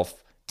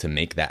yourself to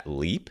make that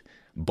leap.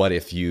 But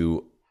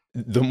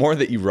the more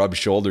that you rub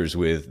shoulders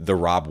with the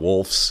Rob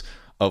Wolfes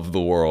of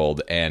the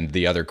world and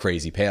the other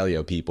crazy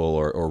paleo people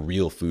or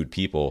real food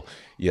people,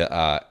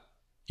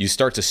 you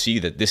start to see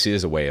that this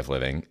is a way of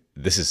living.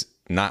 This is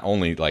not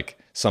only like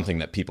something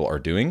that people are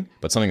doing,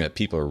 but something that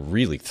people are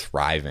really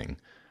thriving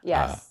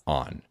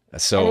on.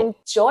 So and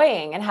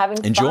enjoying and having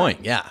fun.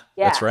 Yeah,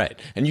 that's right.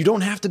 And you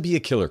don't have to be a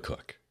killer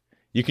cook.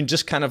 You can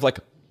just kind of like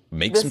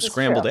make some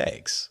scrambled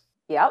eggs.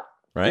 Yep.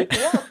 Right?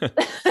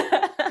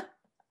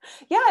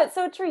 Yeah, it's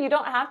so true. You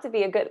don't have to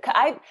be a good cook.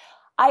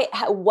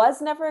 I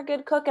was never a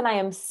good cook, and I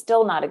am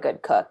still not a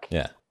good cook.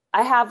 Yeah.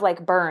 I have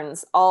like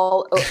burns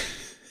all over.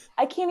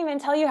 I can't even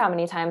tell you how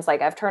many times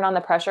like I've turned on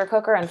the pressure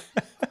cooker and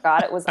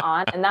forgot it was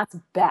on, and that's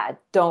bad.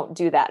 Don't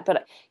do that.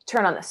 But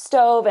turn on the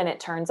stove and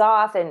it turns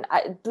off, and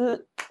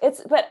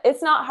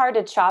it's not hard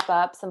to chop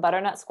up some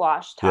butternut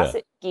squash, toss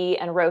it in ghee,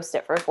 and roast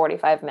it for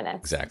 45 minutes.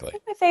 Exactly.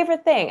 That's my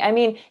favorite thing. I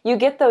mean, you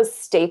get those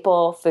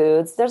staple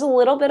foods. There's a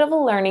little bit of a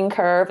learning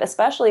curve,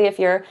 especially if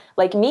you're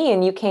like me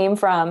and you came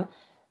from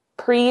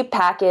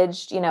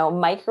pre-packaged,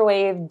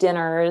 microwave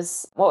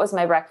dinners. What was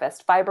my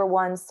breakfast? Fiber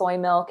One, soy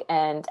milk,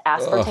 and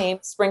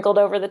aspartame sprinkled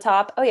over the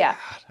top. Oh yeah.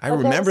 God, I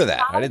remember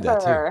that. I did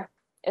that too.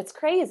 It's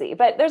crazy,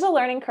 but there's a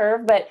learning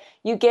curve, but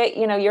you get,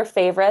 your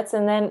favorites.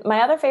 And then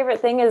my other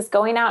favorite thing is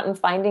going out and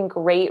finding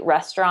great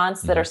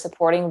restaurants that are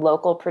supporting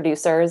local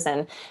producers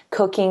and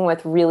cooking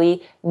with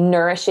really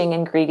nourishing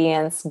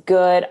ingredients,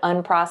 good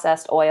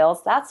unprocessed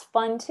oils. That's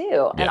fun too.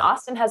 Yeah. And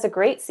Austin has a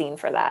great scene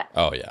for that.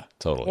 Oh yeah,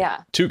 totally.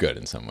 Yeah. Too good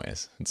in some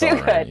ways. It's too all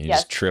right. Good. You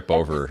just trip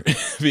over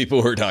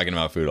people who are talking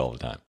about food all the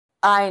time.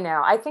 I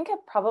know. I think I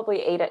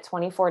probably ate at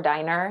 24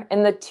 Diner.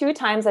 In the 2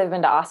 times I've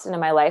been to Austin in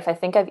my life, I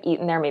think I've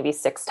eaten there maybe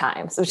 6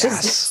 times, which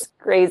is just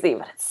crazy,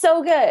 but it's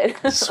so good.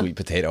 Sweet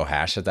potato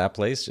hash at that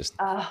place,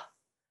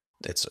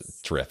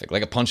 it's terrific.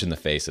 Like a punch in the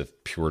face of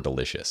pure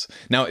delicious.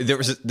 Now,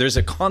 there's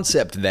a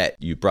concept that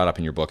you brought up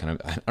in your book,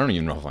 and I don't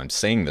even know if I'm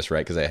saying this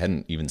right because I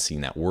hadn't even seen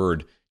that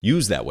word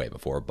used that way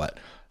before, but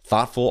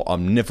thoughtful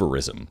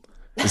omnivorism.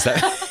 Is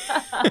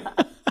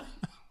that...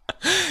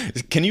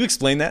 Can you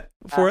explain that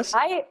for us?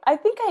 I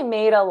think I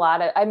made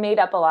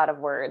up a lot of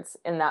words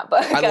in that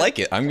book. I like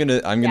it. I'm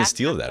gonna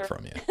steal that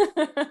from you.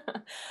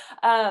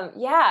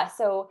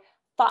 So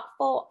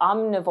thoughtful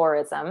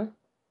omnivorism.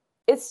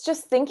 It's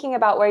just thinking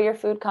about where your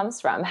food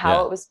comes from,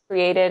 how it was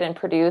created and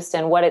produced,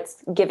 and what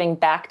it's giving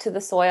back to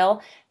the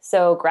soil.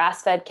 So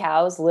grass-fed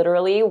cows,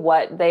 literally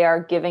what they are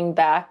giving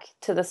back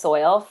to the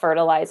soil,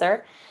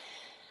 fertilizer.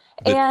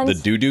 The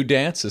doo-doo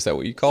dance, is that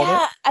what you called it?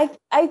 Yeah,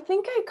 I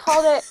think I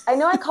called it, I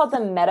know I called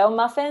them meadow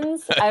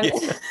muffins.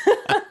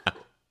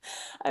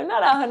 I'm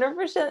not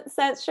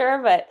 100% sure,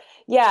 but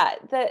yeah,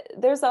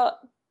 there's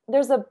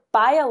a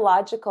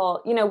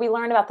biological, we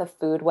learn about the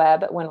food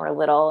web when we're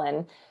little,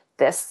 and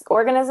this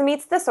organism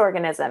eats this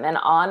organism and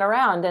on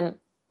around. And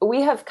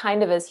we have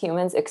kind of, as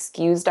humans,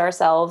 excused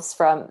ourselves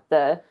from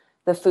the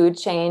food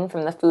chain,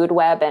 from the food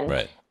web. And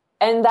right.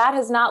 And that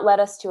has not led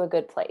us to a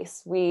good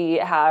place. We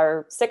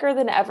are sicker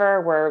than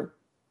ever. We're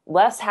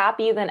less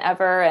happy than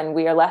ever, and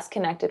we are less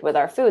connected with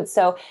our food.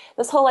 So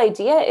this whole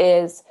idea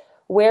is,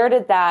 where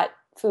did that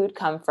food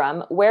come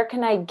from? Where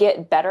can I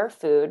get better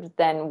food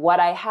than what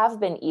I have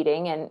been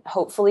eating, and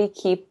hopefully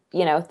keep,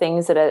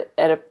 things at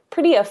a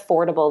pretty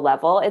affordable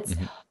level? It's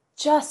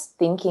just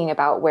thinking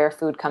about where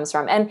food comes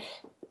from. And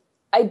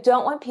I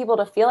don't want people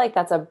to feel like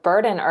that's a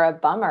burden or a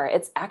bummer.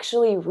 It's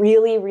actually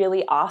really,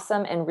 really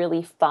awesome and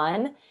really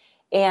fun.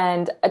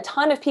 And a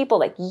ton of people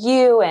like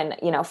you and,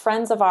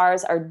 friends of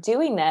ours are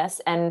doing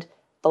this and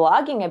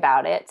blogging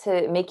about it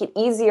to make it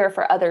easier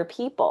for other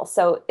people.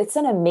 So it's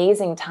an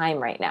amazing time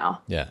right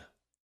now. Yeah,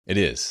 it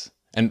is.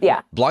 And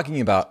blogging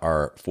about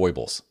our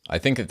foibles, I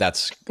think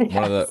that's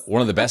one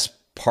of the best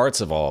parts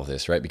of all of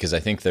this, right? Because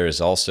I think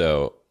there's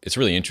also, it's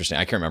really interesting.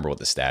 I can't remember what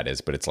the stat is,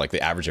 but it's like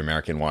the average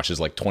American watches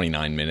like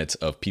 29 minutes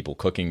of people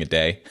cooking a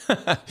day,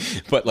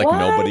 but like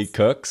nobody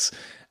cooks.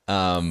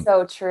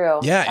 So true.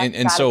 Yeah.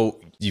 And so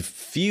you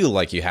feel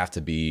like you have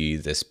to be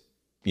this,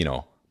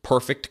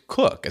 perfect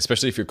cook,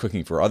 especially if you're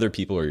cooking for other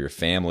people or your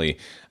family,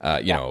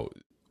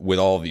 with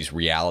all of these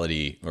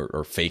reality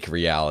or fake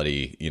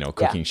reality,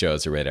 cooking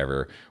shows or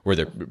whatever, where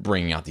they're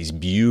bringing out these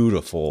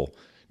beautiful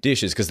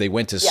dishes because they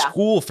went to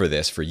school for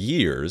this for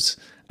years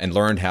and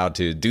learned how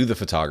to do the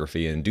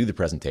photography and do the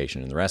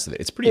presentation and the rest of it.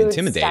 It's pretty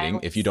intimidating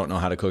if you don't know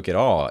how to cook at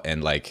all.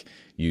 And like,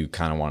 you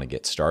kind of want to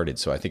get started.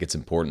 So I think it's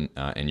important,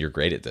 and you're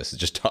great at this,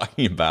 just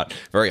talking about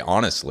very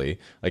honestly,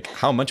 like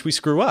how much we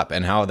screw up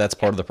and how that's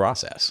part of the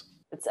process.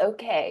 It's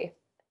okay.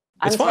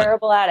 I'm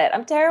terrible at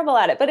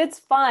it, but it's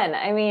fun.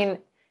 I mean,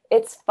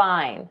 it's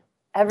fine.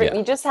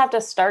 You just have to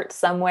start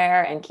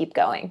somewhere and keep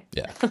going.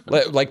 Yeah.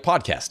 Like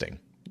podcasting.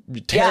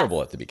 You're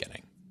terrible at the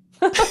beginning.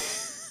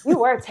 You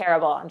were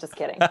terrible. I'm just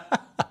kidding.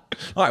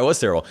 Oh, I was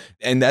terrible.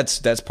 And that's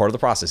part of the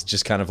process.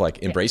 Just kind of like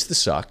embrace the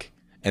suck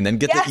and then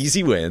get the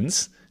easy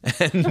wins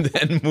and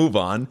then move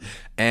on.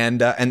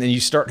 And then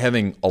you start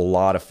having a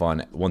lot of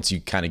fun once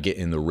you kind of get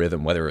in the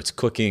rhythm, whether it's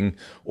cooking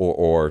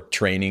or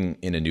training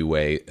in a new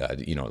way,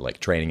 like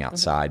training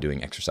outside,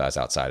 doing exercise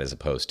outside as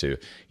opposed to,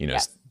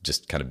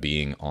 just kind of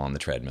being on the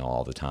treadmill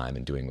all the time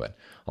and doing what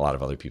a lot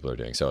of other people are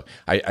doing. So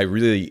I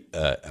really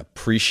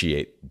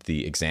appreciate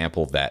the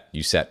example that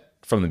you set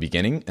from the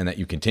beginning and that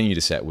you continue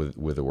to set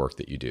with the work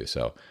that you do.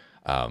 So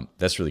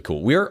that's really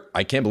cool.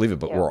 I can't believe it,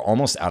 but we're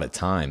almost out of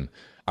time.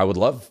 I would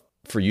love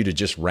for you to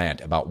just rant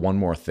about one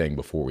more thing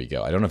before we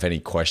go. I don't know if any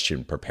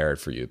question prepared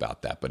for you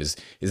about that, but is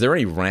there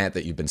any rant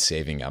that you've been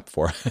saving up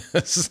for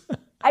us?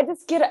 I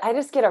just get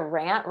a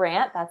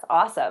rant. That's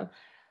awesome.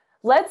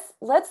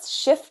 Let's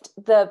shift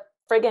the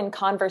friggin'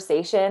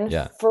 conversation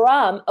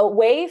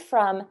away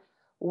from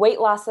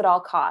weight loss at all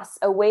costs,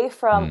 away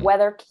from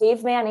whether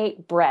caveman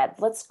ate bread.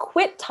 Let's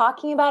quit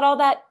talking about all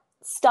that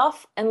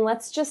stuff and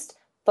let's just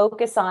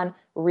focus on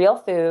real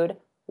food,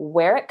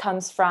 where it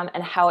comes from,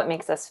 and how it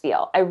makes us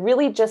feel. I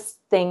really just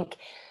think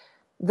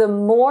the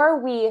more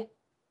we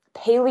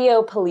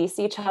paleo police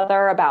each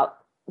other about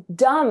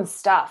dumb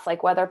stuff,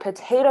 like whether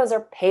potatoes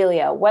are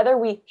paleo, whether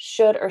we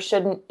should or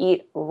shouldn't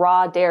eat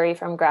raw dairy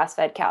from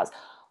grass-fed cows,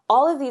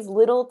 all of these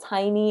little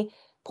tiny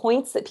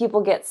points that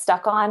people get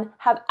stuck on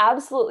have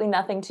absolutely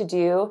nothing to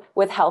do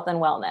with health and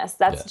wellness.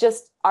 That's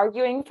just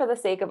arguing for the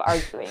sake of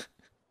arguing.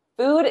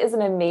 Food is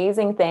an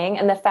amazing thing,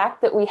 and the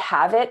fact that we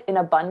have it in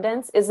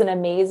abundance is an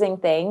amazing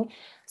thing.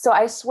 So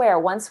I swear,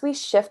 once we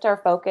shift our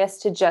focus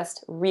to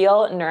just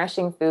real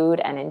nourishing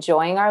food and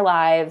enjoying our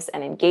lives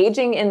and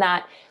engaging in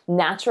that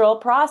natural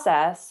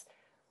process,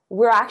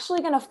 we're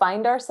actually going to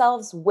find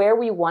ourselves where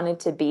we wanted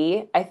to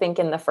be, I think,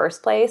 in the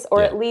first place,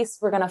 or at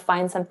least we're going to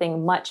find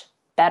something much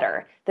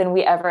better than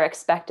we ever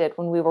expected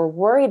when we were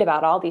worried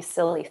about all these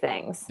silly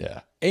things.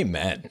 Yeah.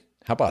 Amen.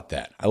 How about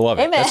that? I love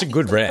it. Amen. That's a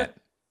good rant.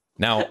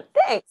 Now,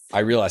 thanks. I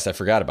realized I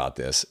forgot about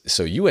this.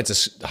 So you went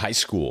to high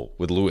school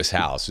with Lewis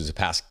House, who's a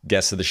past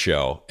guest of the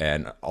show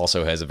and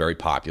also has a very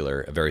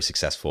popular, a very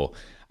successful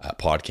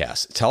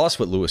podcast. Tell us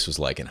what Lewis was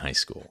like in high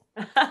school.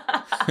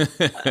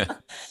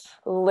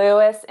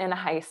 Lewis in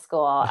high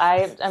school.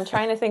 I'm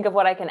trying to think of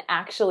what I can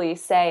actually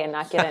say and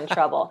not get in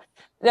trouble.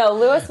 No,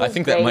 Lewis was I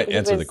think great. that might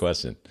answer the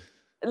question.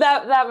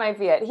 That might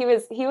be it.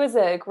 He was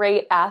a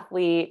great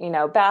athlete,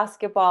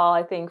 basketball,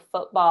 I think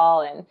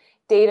football, and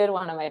dated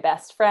one of my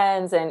best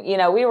friends. And,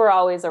 we were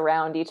always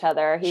around each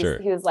other.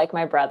 He was like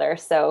my brother.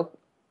 So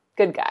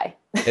good guy.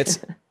 It's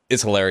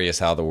hilarious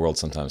how the world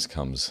sometimes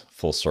comes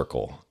full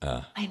circle.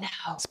 I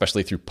know.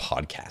 Especially through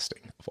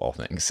podcasting, of all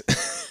things.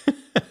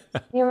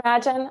 Can you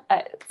imagine?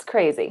 It's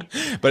crazy.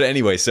 But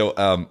anyway, so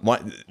why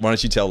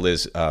don't you tell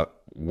Liz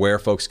where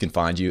folks can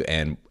find you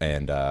and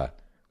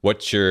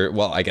what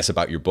I guess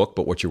about your book,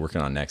 but what you're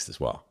working on next as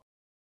well.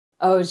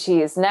 Oh,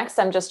 geez. Next,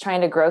 I'm just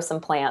trying to grow some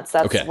plants.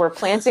 Okay. We're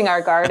planting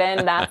our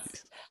garden.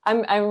 That's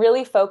I'm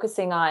really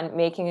focusing on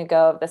making a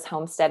go of this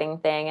homesteading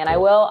thing, and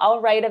cool. I'll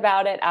write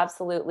about it,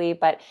 absolutely.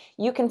 But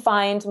you can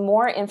find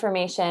more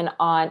information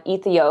on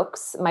Eat the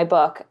Yolks, my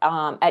book,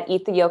 at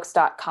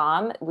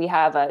eattheyolks.com. We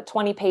have a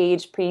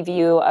 20-page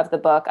preview of the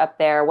book up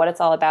there, what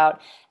it's all about,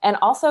 and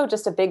also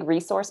just a big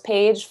resource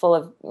page full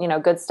of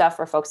good stuff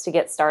for folks to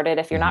get started.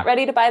 If you're not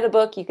ready to buy the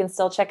book, you can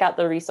still check out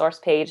the resource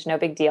page. No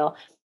big deal.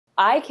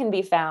 I can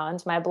be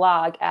found, my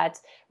blog, at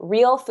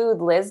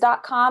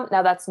realfoodliz.com.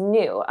 Now that's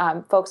new.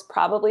 Folks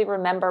probably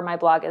remember my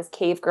blog as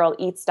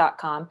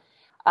CaveGirlEats.com.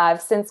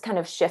 I've since kind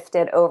of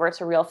shifted over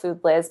to Real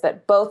Food Liz,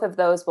 but both of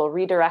those will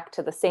redirect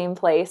to the same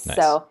place. Nice.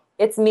 So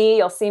it's me.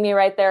 You'll see me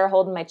right there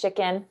holding my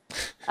chicken,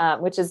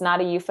 which is not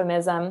a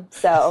euphemism.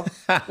 So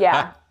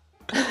yeah.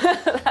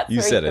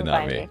 You said it,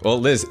 not me. Well,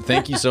 Liz,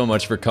 thank you so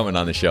much for coming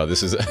on the show.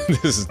 This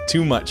is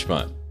too much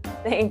fun.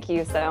 Thank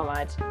you so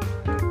much.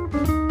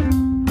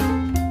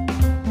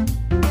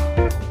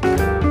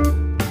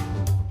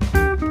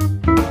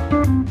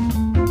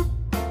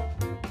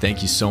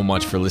 Thank you so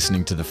much for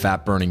listening to the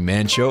Fat Burning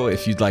Man Show.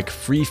 If you'd like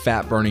free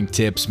fat burning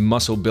tips,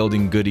 muscle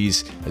building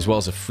goodies, as well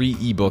as a free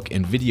ebook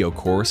and video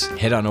course,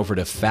 head on over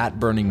to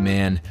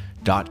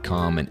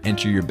fatburningman.com and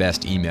enter your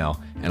best email,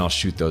 and I'll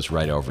shoot those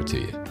right over to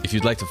you. If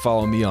you'd like to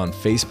follow me on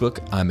Facebook,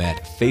 I'm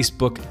at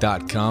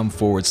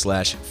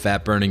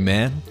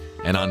facebook.com/fatburningman,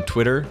 and on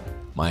Twitter,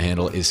 my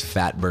handle is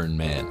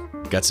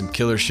fatburnman. Got some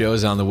killer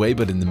shows on the way,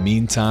 but in the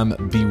meantime,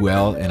 be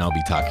well, and I'll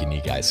be talking to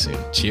you guys soon.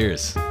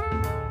 Cheers.